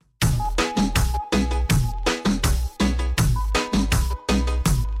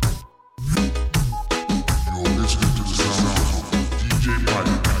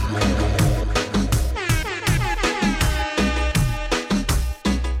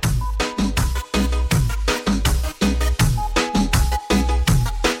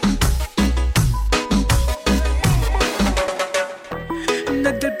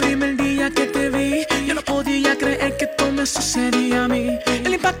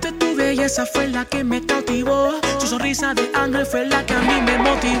belleza fue la que me cautivó. Su sonrisa de ángel fue la que a mí me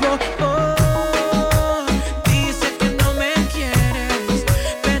motivó. Dice que no me quieres,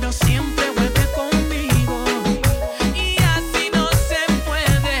 pero siempre vuelve conmigo. Y así no se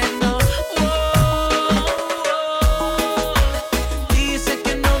puede, no. Dice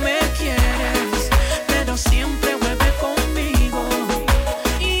que no me quieres, pero siempre vuelve conmigo.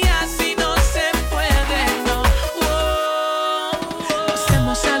 Y así no se puede, no. Lo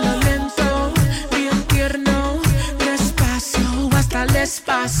hacemos a lo lento, bien tierno, despacio, hasta el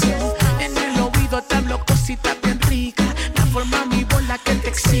espacio. En el oído te hablo cositas bien ricas. La forma mi voz la que te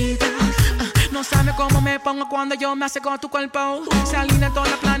excita. No sabes cómo me pongo cuando yo me acerco a tu cuerpo. Se alinea todo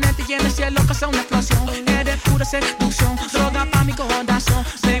el planeta y en el cielo causa una explosión. Eres pura seducción, droga pa' mi corazón,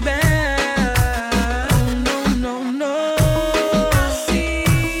 baby. No, no, no.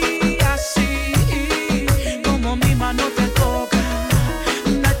 Así, como mi mano te toca.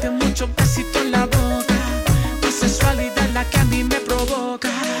 Date muchos besitos en la boca. Tu sensualidad es la que a mí me provoca.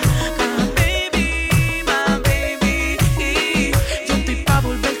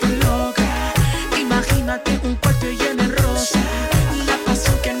 Imagínate un cuarto lleno de rosa, la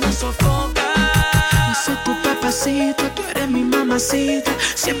pasión que nos sofoca. Yo soy tu papacito, tú eres mi mamacita.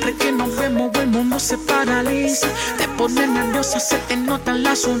 Siempre que nos vemos el mundo se paraliza. Te pones nerviosa, se te nota en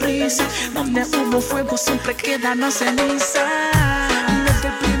la sonrisa. Donde hubo fuego siempre queda la ceniza. Desde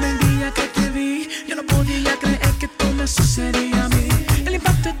el primer día que te vi, yo no podía creer que todo me sucedía a mí. El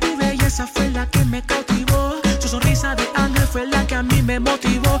impacto de tu belleza fue la que me cautivó. Su sonrisa de ángel fue la que a mí me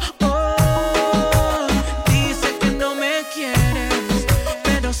motivó.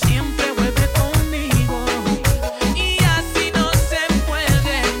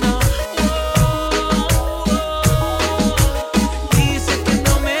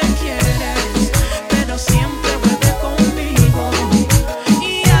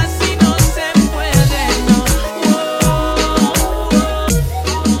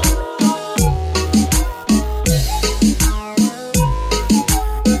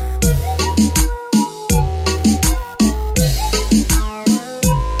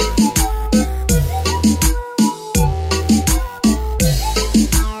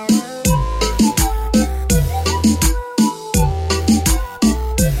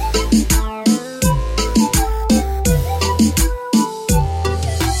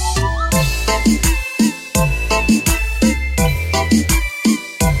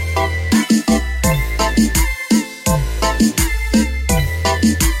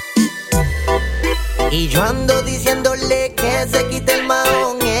 Y yo ando diciéndole que se quite el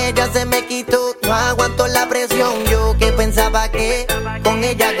mahón. Ella se me quitó, no aguanto la presión. Yo que pensaba que con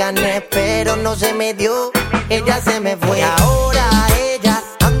ella gané, pero no se me dio. Ella se me fue. Y ahora ella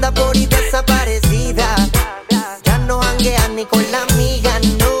anda por ahí desaparecida. Ya no janguea ni con la amiga,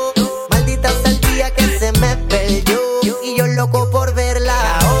 no. Maldita sea el día que se me perdió. Y yo loco por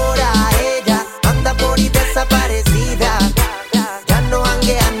verla. Ahora ella anda por ahí desaparecida. Ya no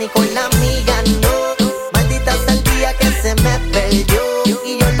janguea ni con la amiga, no. Se me perdió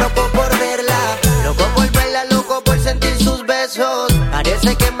y yo loco por verla. Loco por verla, loco por sentir sus besos.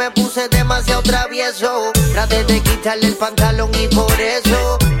 Parece que me puse demasiado travieso. Traté de quitarle el pantalón y por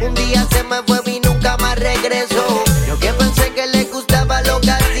eso un día se me fue y nunca más regresó. Yo que pensé que le gustaba lo que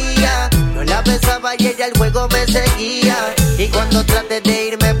hacía, no la besaba y ella el juego me seguía. Y cuando traté de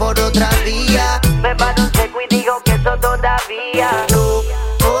irme por otra vía, me paró en seco y digo que eso todavía no.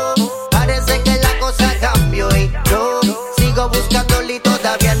 Parece que la cosa cambió y yo sigo buscándole y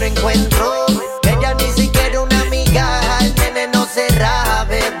todavía no encuentro. Ella ni siquiera una amiga, el nene no se raja,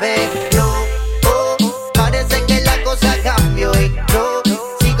 bebé. No, parece que la cosa cambió y yo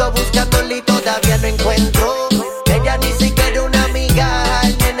sigo buscándole y todavía no encuentro. Ella ni siquiera una amiga,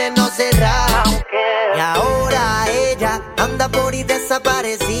 el nene no se raja. Y ahora ella anda por ahí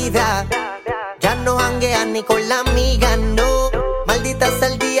desaparecida. Ya no janguea ni con la amiga, no. Maldita sea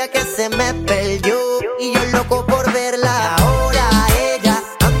el día que se me perdió y yo loco por verla. Ahora ella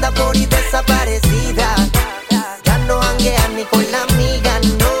anda por ahí desaparecida. Ya no janguea ni con la amiga,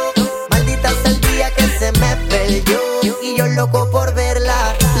 no. Maldita sea el día que se me perdió y yo loco por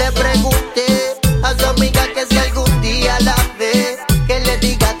verla. Le pregunté a su amiga que si algún día la ve, que le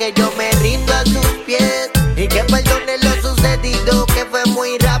diga que yo me rindo a sus pies y que perdone lo sucedido, que fue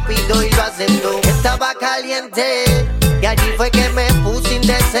muy rápido y lo aceptó. Estaba caliente y allí fue que me puse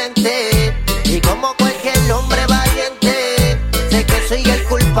indecente. Y como cualquier hombre valiente, sé que soy el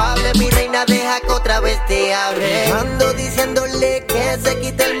culpable. Mi reina, deja que otra vez te hable. Ando diciéndole que se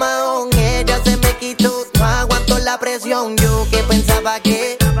quite el mahón. Ella se me quitó, no aguanto la presión. Yo que pensaba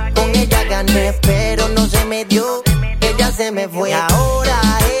que con ella gané, pero no se me dio. Ella se me fue. Y ahora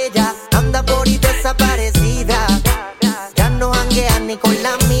ella anda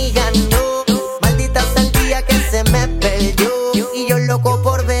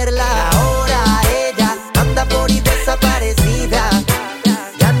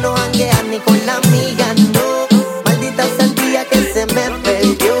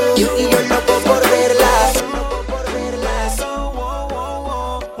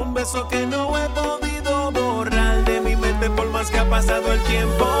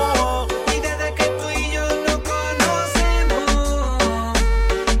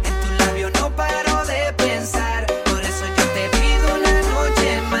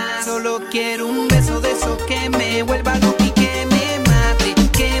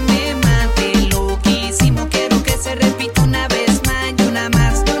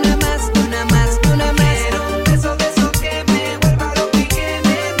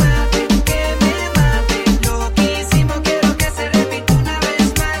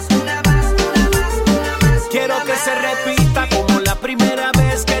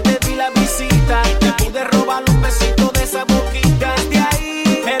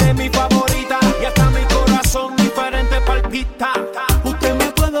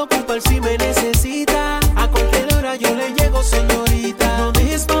por si me necesita. A cualquier hora yo le llego, señorita. No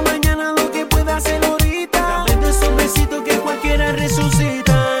dejes pa' mañana lo que pueda hacer ahorita. Dame de esos besitos que cualquiera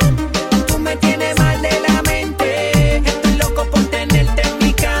resucita. Tú me tienes mal de la mente. Estoy loco por tenerte en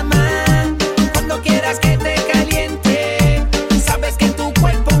mi cama. Cuando quieras que te caliente, sabes que tu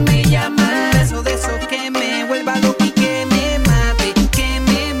cuerpo me llama. Eso de eso que me vuelva loco y que me mate. Que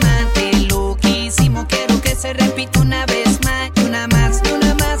me mate. Lo que hicimos quiero que se repita una vez más. Y una más, y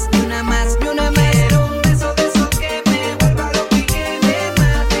una más, y una más, y una más. Quiero un beso de eso que me vuelva loco y que me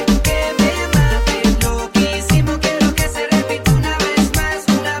mate. Que me mate. Lo que hicimos quiero que se repita una vez más.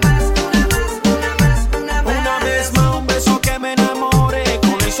 Una más, una más, una más, una más. Una vez más, un beso que me enamore.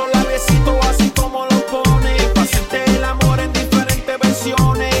 Con esos labiecitos así como lo pone. Pa' hacerte el amor en diferentes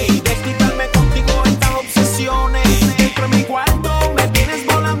versiones. Y desquitarme contigo estas obsesiones. Dentro de mi cuarto me tienes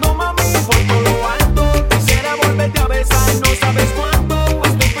volando, mami, por todo lo alto. Quisiera volverte a besar, no sabes cuánto.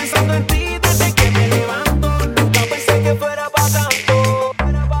 Estoy pensando en ti desde que me levanto. Nunca pensé que fuera pa' tanto.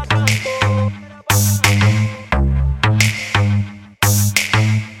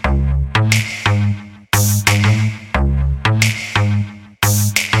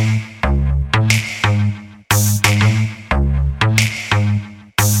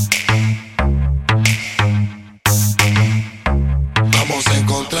 Vamos a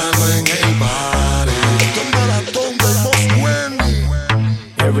encontrarnos en el bar. Esto es maratón del Most Wendy.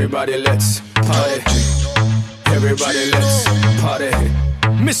 Everybody let's party. Everybody let's party.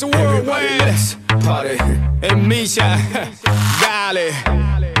 Mr. Worldwide, let's party. And Misha, dale.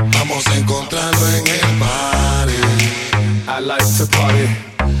 Vamos a encontrarnos en el bar. I like to party.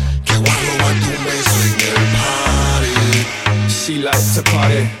 Que voy a robarte un beso en el party. She like to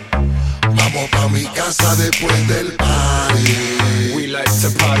party. Vamos pa' mi casa después del party. We like to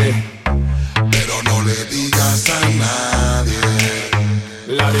party. Pero no le digas a nadie.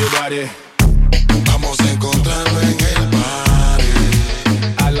 La-di-da-di. Vamos a encontrarnos en el party.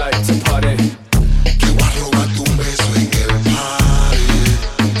 I like to party. Que voy a robarte un beso en el party.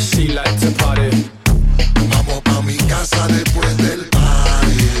 She like to party. Vamos pa' mi casa después del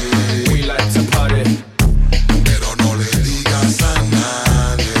party. We like to party. Pero no le digas a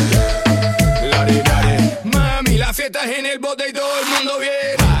nadie. La-di-da-di. Mami, la fiesta es en el bote y todo el mundo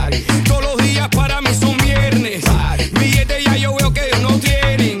viene. Party. Todos los días para mí son viernes. Billetes ya yo veo que ellos no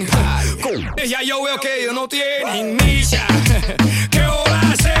tienen. Ya yo veo que ellos no tienen. Misha, ¿qué hora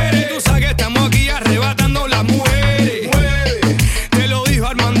hacer? Tú sabes que estamos aquí arrebatando las mujeres. Te lo dijo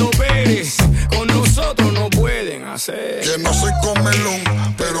Armando Pérez. Con nosotros no pueden hacer. Que no soy comelón,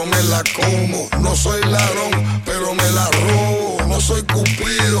 pero me la como. No soy ladrón, pero me la robo. No soy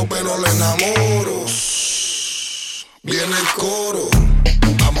cupido, pero le enamoro. Viene el coro.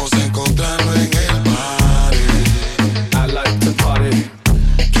 Vamos a encontrarnos en el party. I like to party.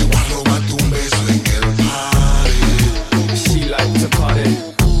 Que voy a robarte un beso en el party. She like to party.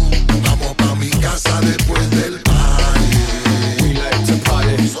 Vamos pa' mi casa después del party. We like to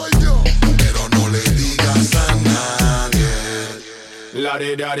party. Soy yo. Pero no le digas a nadie.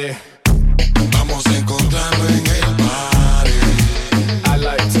 La-di-da-di. Vamos a encontrarnos en el party. I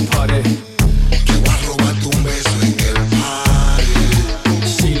like to party. Que voy a robarte un beso en el party.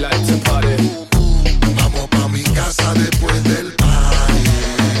 She like to party. Vamos pa' mi casa después del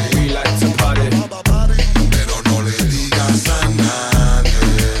party. We like to party. Pero no le digas a nadie.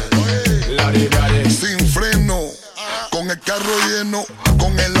 La-di-da-di. Sin freno, con el carro lleno,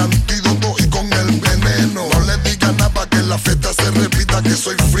 con el antídoto y con el veneno. No le digas nada pa' que la fiesta se repita. Que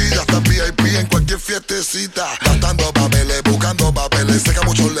soy free, hasta VIP en cualquier fiestecita. Gastando papeles, buscando papeles. Sé que a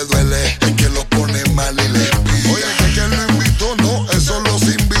muchos les duele, es que los pone mal y les pilla. Oye, que quien lo invitó, no, eso los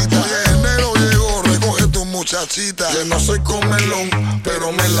invita. Oye, enero llegó, recoge tu muchachita. Que no soy comelón,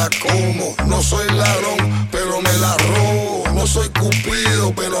 pero me la como. No soy ladrón, pero me la robo. No soy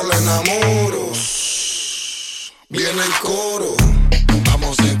cupido, pero le enamoro. Viene el coro.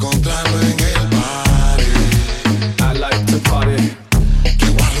 Vamos a encontrarnos en el party. I like to party. Que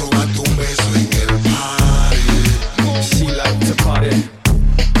voy a robarte un beso en el party. She like to party.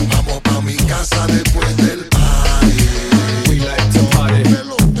 Vamos pa' mi casa después del party. We like to party.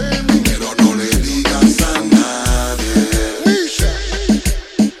 Pero no le digas a nadie.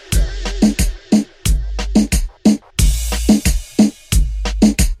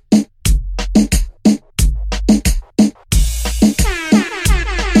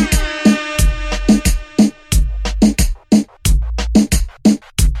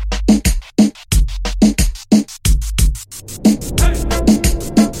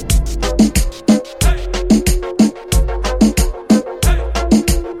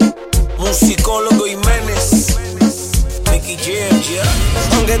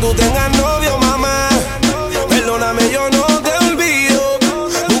 tú tengas novio, mamá, perdóname, yo no te olvido.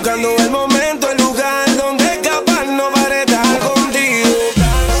 Buscando el momento, el lugar donde escaparnos para estar contigo.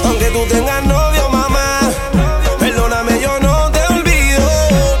 Aunque tú tengas novio, mamá, perdóname, yo no te olvido.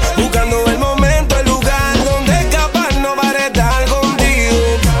 Buscando el momento, el lugar donde escaparnos para estar contigo.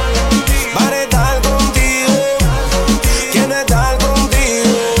 Para estar contigo. Quiero estar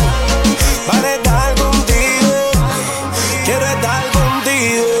contigo. Para estar contigo. Quiero estar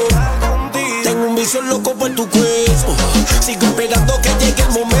contigo. Tengo un vicio loco por tu cuerpo. Sigo esperando que llegue el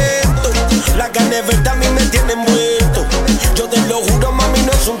momento. La carne de verdad a mí me tiene envuelto. Yo te lo juro, mami,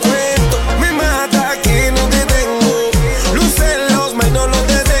 no es un cuento. Me mata que no te tengo. Luces los mains no los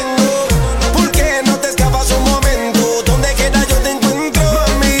detengo. ¿Por qué no te escapas un momento? Donde quiera yo te encuentro.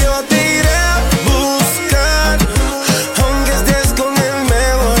 Mami, yo te iré a buscar. Aunque estés con él me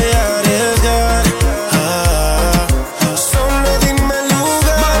voy a arriesgar. Solo dime el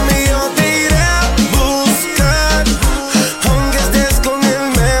lugar. Mami, yo te iré a buscar. Aunque estés con él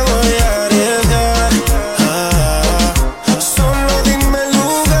me voy a arriesgar. Solo dime el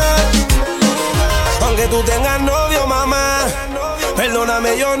lugar. Aunque tú tengas novio, mamá,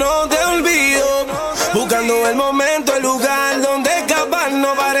 perdóname, yo no te olvido. Buscando el momento, el lugar donde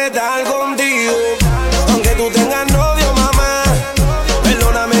escaparnos para estar contigo. Aunque tú tengas novio, mamá,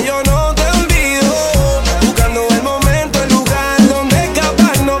 perdóname, yo no te olvido. Buscando el momento, el lugar donde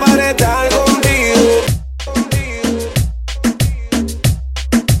escaparnos para estar contigo.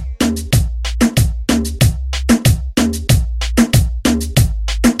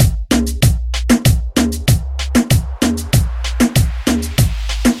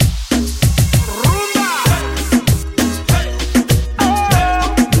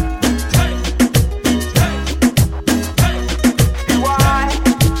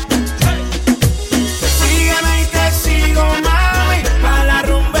 Sígueme y te sigo, mami, pa' la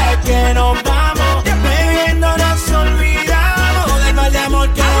rumba que nos vamos. Bebiendo nos olvidamos del mal de amor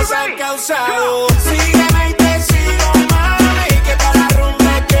que nos han causado. Sígueme y te sigo, mami, que pa' la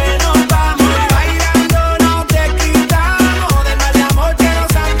rumba que nos vamos. Bailando nos desquitamos del mal de amor que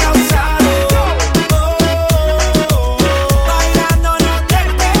nos han causado. Bailando nos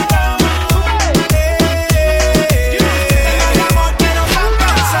desquitamos del amor que nos han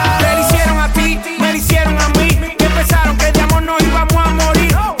causado. Te lo hicieron a ti, me lo hicieron a mí. Que pensaron que de amor nos íbamos a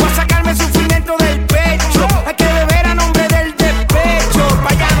morir. O a sacarme el sufrimiento del pecho. Hay que beber a nombre del despecho. Pa'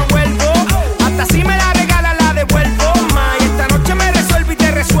 allá no vuelvo. Hasta si me la regala la devuelvo. Ma, y esta noche me resuelvo y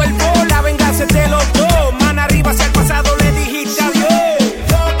te resuelvo. La venganza es de los dos. Mano arriba hacia el pasado le dijiste adiós.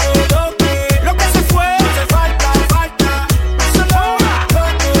 Lo que se fue, hace falta. Solo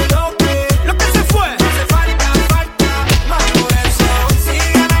lo que se fue, hace falta. Más por eso,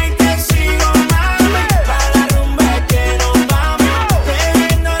 sígueme y te sigo, mami, pa' la rumba que nos vamos.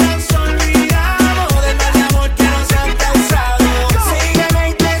 Bebiendo nos olvidamos del mal de amor que nos han causado. Sígueme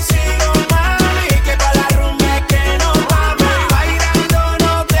y te sigo, mami, que pa' la rumba que nos vamos. Bailando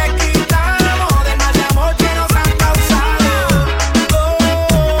nos desquitamos del mal de amor que nos han causado.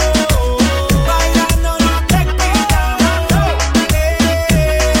 Bailando nos desquitamos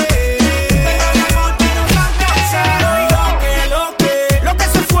del amor que nos han causado. Lo que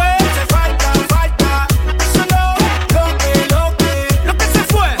se fue, Hace falta. Solo lo que se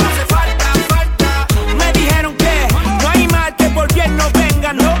fue. hace falta. Me dijeron que no hay mal que por bien no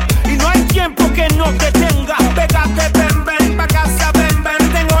venga, no. Y no hay tiempo que nos detenga. Pégate, ven, pa' casa, ven.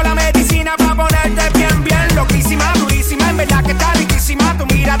 Tengo la medicina pa' ponerte bien. Loquísima, durísima, en verdad que está riquísima. Tu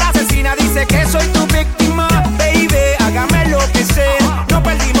mirada asesina dice que soy tu víctima. Baby, hágame lo que sea. Nos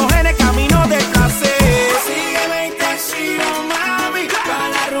perdimos en el camino del placer. Sígueme y te sigo, mami, pa'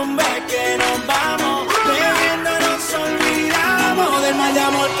 la rumba que nos vamos. Bebiendo nos olvidamos del mal de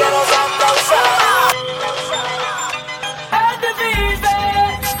amor que nos han causado. Es difícil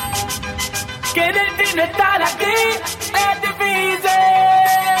que destino estar aquí. Es difícil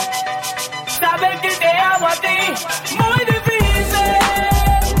saber que te amo a ti. Muy difícil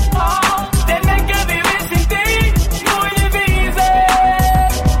tener que vivir sin ti. Muy difícil.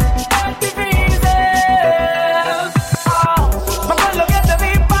 Es difícil. Por lo que te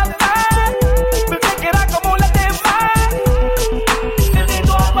vi pasar, pensé que era como la demás. Sentí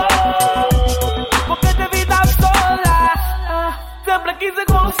tu amor.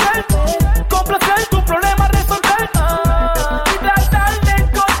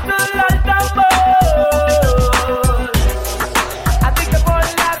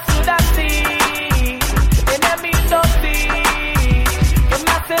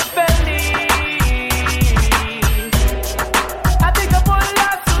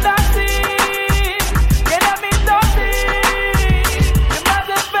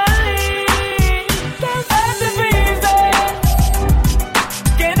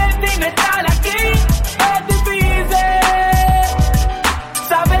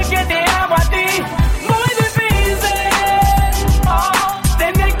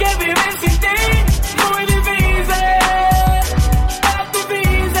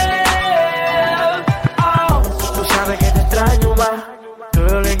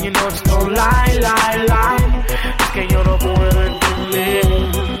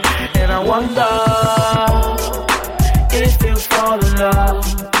 wonder if you fall in love.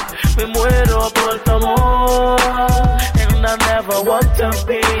 Me muero por tu amor, and I never want to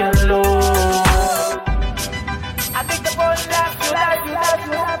be alone. I think the boy loves you.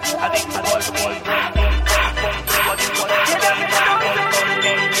 I think the boy.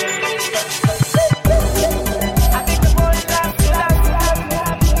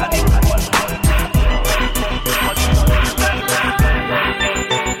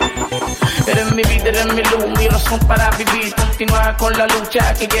 Eres mi vida, eres mi luz, mi razón para vivir. Continuar con la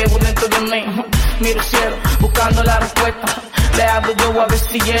lucha que llevo dentro de mí. Miro el cielo, buscando la respuesta. Le hablo yo a ver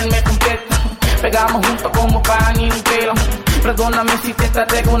si él me contesta. Pegamos juntos como pan y Nutella. Perdóname si te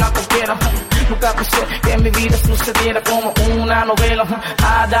traté con una cualquiera. Nunca pensé que en mi vida sucediera como una novela.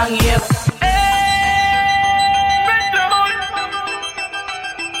 Adán y Eva.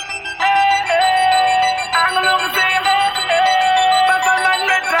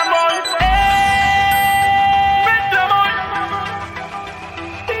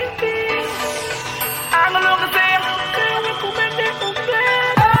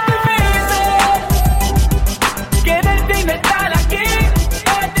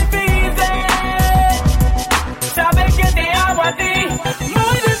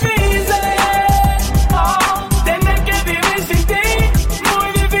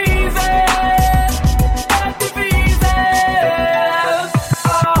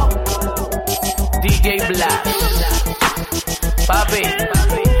 Papi,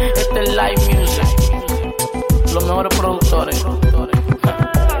 este es live music. Los mejores productores.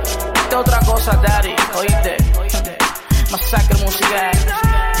 Esta otra cosa, daddy, oíste. Masacre musical.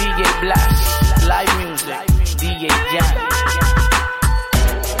 DJ Blast, live music. DJ Jan.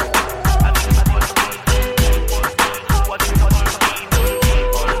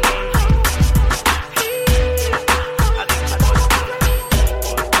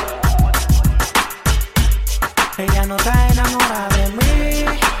 Ella no está enamorada de mí.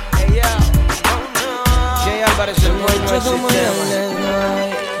 Ella, Jay Álvarez, el dueño del sistema.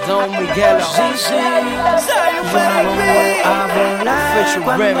 Don Miguelo. Sí. Yo no voy a volar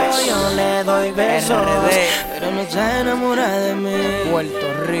cuando yo le doy besos. Pero no está enamorada de mí. Puerto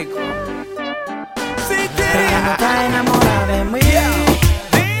Rico. Ella no está enamorada de mí.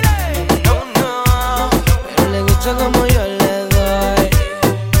 Pero le gusta como yo le doy.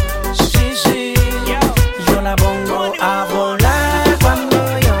 Sí. Yo la pongo a volar cuando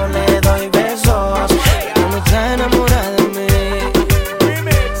yo le doy besos. Ella no está enamorada de mí.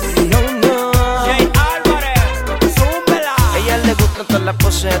 Jay Álvarez, súbela. Ella le gustan todas las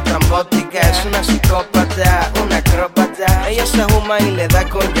poses estrambóticas. Es una psicópata, una acróbata. Ella se juma y le da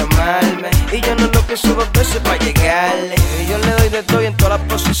con llamarme. Y yo no lo pienso dos veces para llegarle. Y yo le doy de todo y en todas las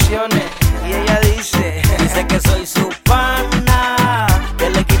posiciones. Y ella dice que soy su pana, que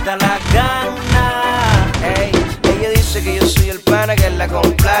le quita la gana. ey, ella dice que yo soy el pana que la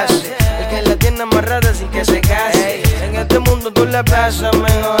complace. El que la tiene amarrada sin que se case. En este mundo tú la pasas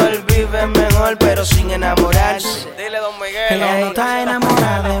mejor, vives mejor, pero sin enamorarse. Dile, Don Miguel. Ella no está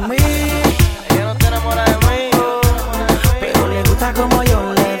enamorada de mí. Ella no está enamorada de mí. Pero le gusta como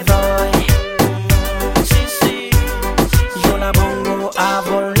yo le doy. Sí. Yo la pongo a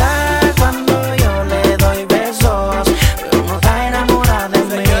volar cuando yo le doy besos. Pero no está enamorada de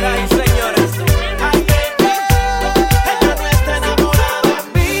mí. Señoras y señores, ella no está enamorada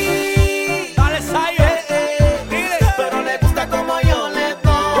de mí. dale, Sayo. Pero le gusta como yo le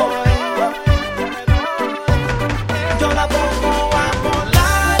doy.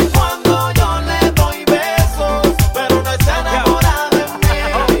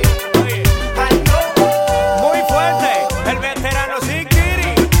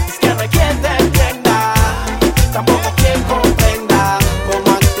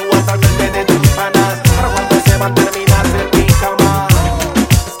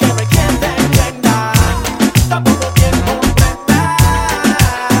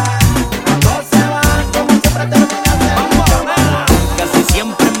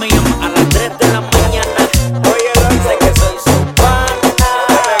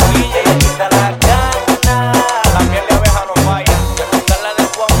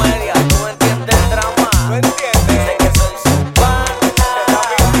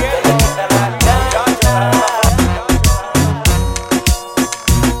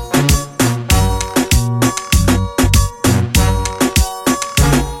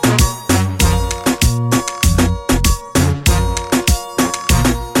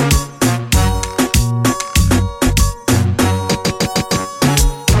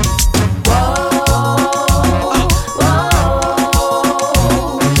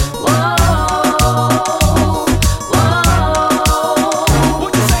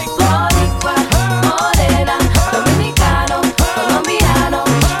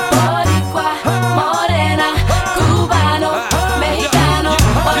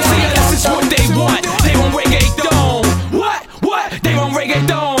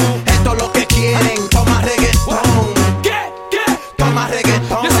 reggaeton. Esto es lo que quieren, toma reggaeton. Toma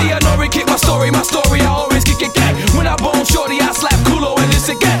reggaeton. You see, I know we kick my story, I always kick it back. When I bone shorty, I slap culo and it's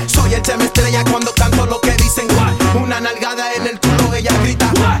again. Soy el tema estrella cuando canto lo que dicen. Una nalgada en el culo, ella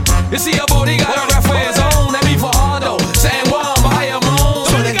grita. You see, a body got a rap for his own. That me for Hondo, San Juan, Bayamón.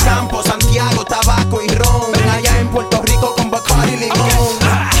 Soy del campo, Santiago, tabaco y ron. Allá en Puerto Rico con Bacardi y limón.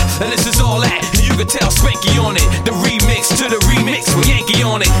 And this is all that, and you can tell Spanky on it. The remix to the remix with Yankee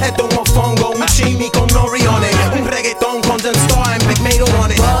on it. Esto es un mofongo, un chimi con Noriones. Un reggaetón con Zen Star and Big Mato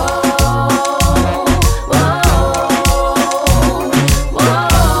on it.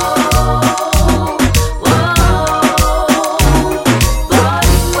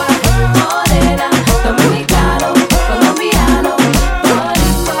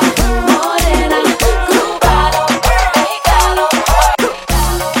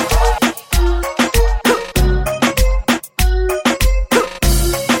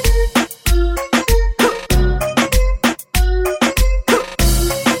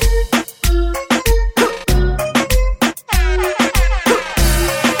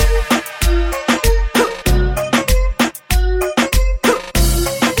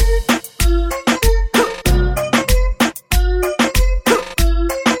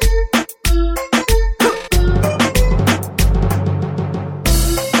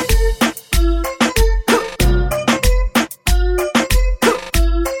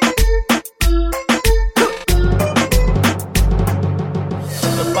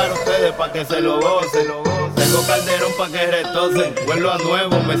 Pa' que se lo gocen. Tengo calderón pa' que retocen. Vuelvo a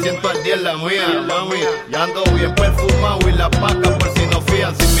nuevo, me siento al día en la mía, mami. Ya ando bien perfumado y la paca por si no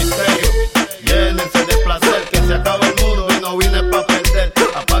fían sin misterio. Llénense de placer, que se acaba el mundo y no vine pa' perder.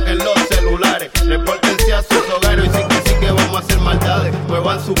 Apaguen los celulares, repórtense a sus hogares. Y sí que vamos a hacer maldades.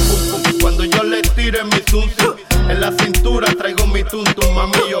 Muevan su pum pum cuando yo les tire mi zum zum. En la cintura traigo mi tum tum,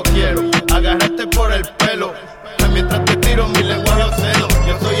 mami, yo quiero agarrarte por el pelo mientras te tiro mi lenguaje obsceno.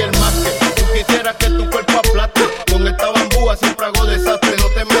 Yo soy el más que tú quisieras que tu cuerpo aplaste. Con esta bambúa siempre hago desastre. No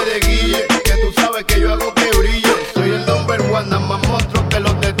te me desguille, que tú sabes que yo hago que brille. Soy el number one, nada más monstruo que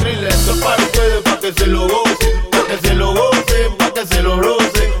los de Thriller. Esto es para ustedes, pa' que se lo gocen. Pa' que se lo gocen, pa' que se lo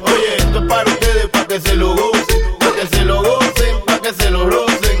rocen. Oye, esto es para ustedes, pa' que se lo gocen. Pa' que se lo gocen, pa' que se lo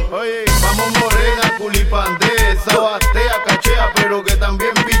rocen. Oye, vamos morena, culipandea. Esa batea, cachea, pero que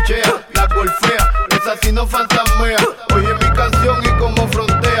también pichea. La golfea, esa sí no fantasmea. Oye mi canción y como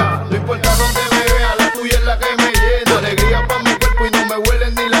frontea. No importa donde me vea, la tuya es la que me llena. Alegría pa' mi cuerpo y no me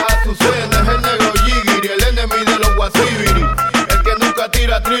huelen ni las azucenas. Es el negro Jigiri, el enemy de los guasibiri. El que nunca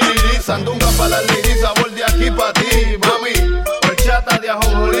tira triliri. Sandunga pa' la liri, sabor de aquí pa' ti, mami. Horchata de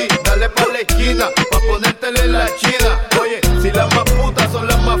ajonjolí, dale pa' la esquina, pa' ponértele la china. Oye, si las más putas son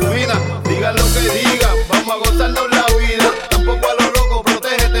las más finas, digan lo que digan, vamos a gozarnos la vida. Tampoco a lo loco,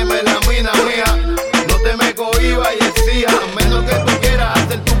 protégete, me la mina mía. No te me cohibas y exija, a menos que tú quieras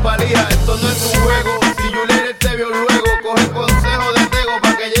hacer tu valija. Esto no es un juego, si Juliet te vio luego, coge consejo de Tego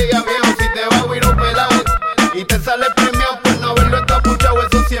pa' que llegue a viejo. Si te va a huir pelado y te sale premiado por no haberlo encapuchado,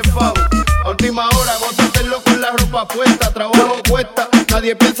 eso sí es favo. A última hora, gózatelo con la ropa puesta, trabajo cuesta,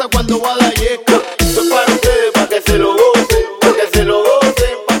 nadie piensa cuando va a dar yesca. Esto es para ustedes, pa' que se lo gocen, pa' que se lo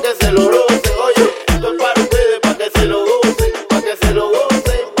gocen, pa' que se lo rocen. Oye, esto es para ustedes, pa' que se lo gocen, pa' que se lo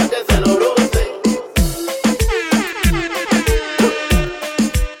gocen, pa' que se lo rocen.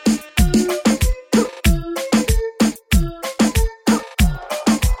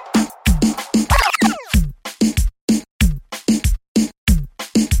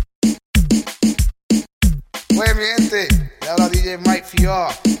 Pues mi gente, le habla DJ Mike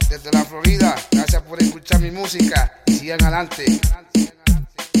Fior desde la Florida. Gracias por escuchar mi música y sigan adelante.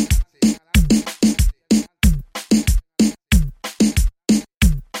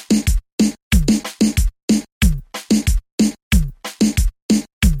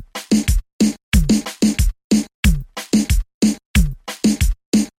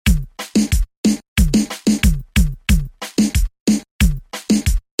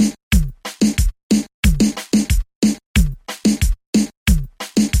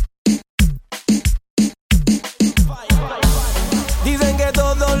 Dicen que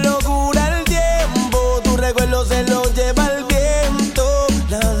todo lo cura el tiempo, tu recuerdo se lo lleva el viento,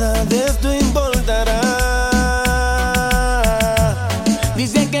 nada de esto importará.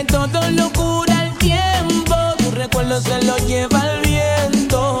 Dicen que todo lo cura el tiempo, tu recuerdo se lo lleva el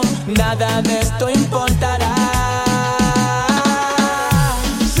viento, nada de esto importará.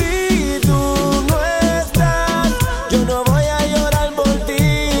 Si tú no estás, yo no voy a llorar por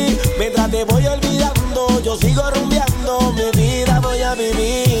ti. Mientras te voy olvidando, yo sigo rumbeando, mi vida voy a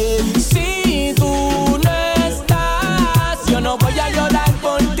vivir. Si tú no estás, yo no voy a llorar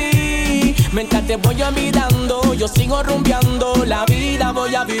Mientras te voy olvidando, yo sigo rumbeando. La vida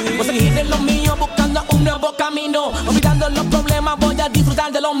voy a vivir. Voy a seguir en lo mío, buscando un nuevo camino. Olvidando los problemas, voy a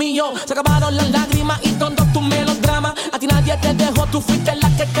disfrutar de lo mío. Se acabaron las lágrimas y todos tus melodramas. A ti nadie te dejó, tú fuiste la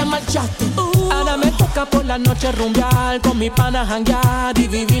que te marchaste. Ahora me toca por la noche rumbear, con mis panas janguear y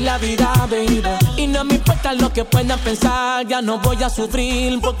vivir la vida, baby. Y no me importa lo que puedan pensar, ya no voy a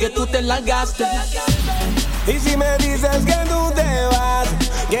sufrir porque tú te largaste. Y si me dices que tú te vas,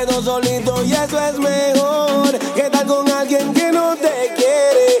 quedo solito y eso es mejor que estar con alguien que no te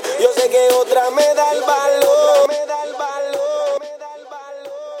quiere. Yo sé que otra me da el